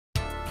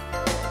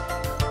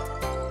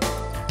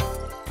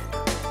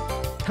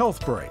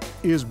Health Break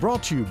is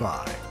brought to you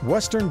by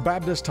Western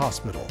Baptist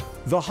Hospital,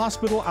 the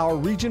hospital our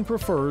region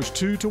prefers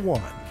 2 to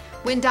 1.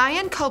 When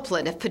Diane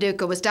Copeland of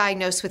Paducah was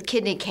diagnosed with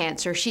kidney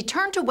cancer, she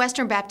turned to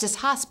Western Baptist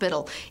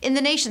Hospital, in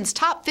the nation's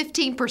top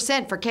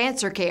 15% for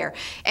cancer care,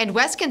 and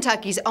West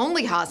Kentucky's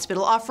only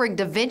hospital offering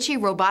Vinci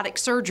robotic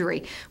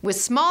surgery with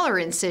smaller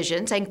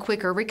incisions and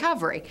quicker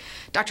recovery.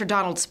 Dr.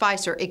 Donald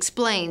Spicer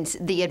explains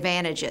the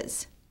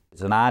advantages.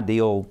 It's an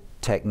ideal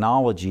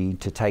technology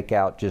to take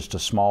out just a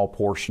small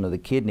portion of the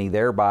kidney,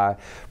 thereby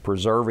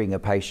preserving a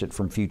patient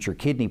from future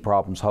kidney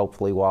problems,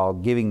 hopefully, while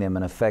giving them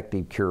an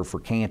effective cure for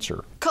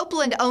cancer.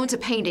 Copeland owns a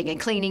painting and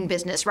cleaning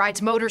business,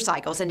 rides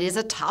motorcycles, and is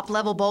a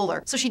top-level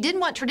bowler, so she didn't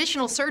want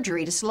traditional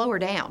surgery to slow her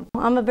down.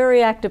 I'm a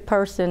very active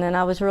person, and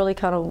I was really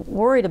kind of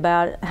worried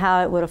about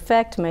how it would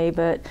affect me,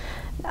 but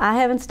I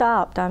haven't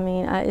stopped. I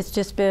mean, it's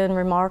just been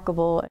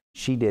remarkable.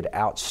 She did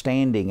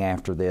outstanding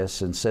after this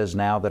and says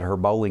now that her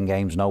bowling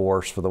game's no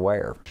worse for the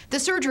wear.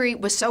 The surgery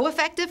was so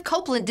effective,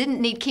 Copeland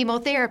didn't need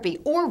chemotherapy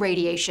or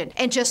radiation.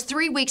 And just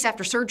 3 weeks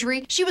after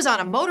surgery, she was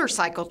on a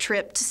motorcycle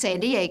trip to San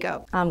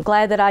Diego. I'm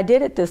glad that I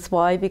did it this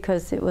way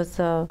because it was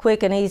a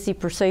quick and easy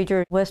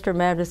procedure. Western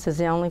Baptist is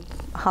the only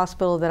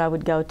hospital that I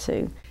would go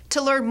to.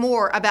 To learn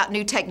more about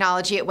new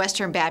technology at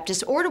Western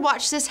Baptist or to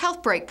watch this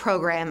Health Break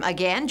program,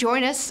 again,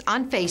 join us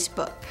on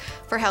Facebook.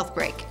 For Health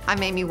Break,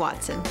 I'm Amy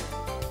Watson.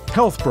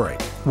 Health Break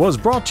was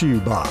brought to you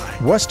by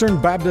Western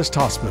Baptist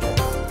Hospital.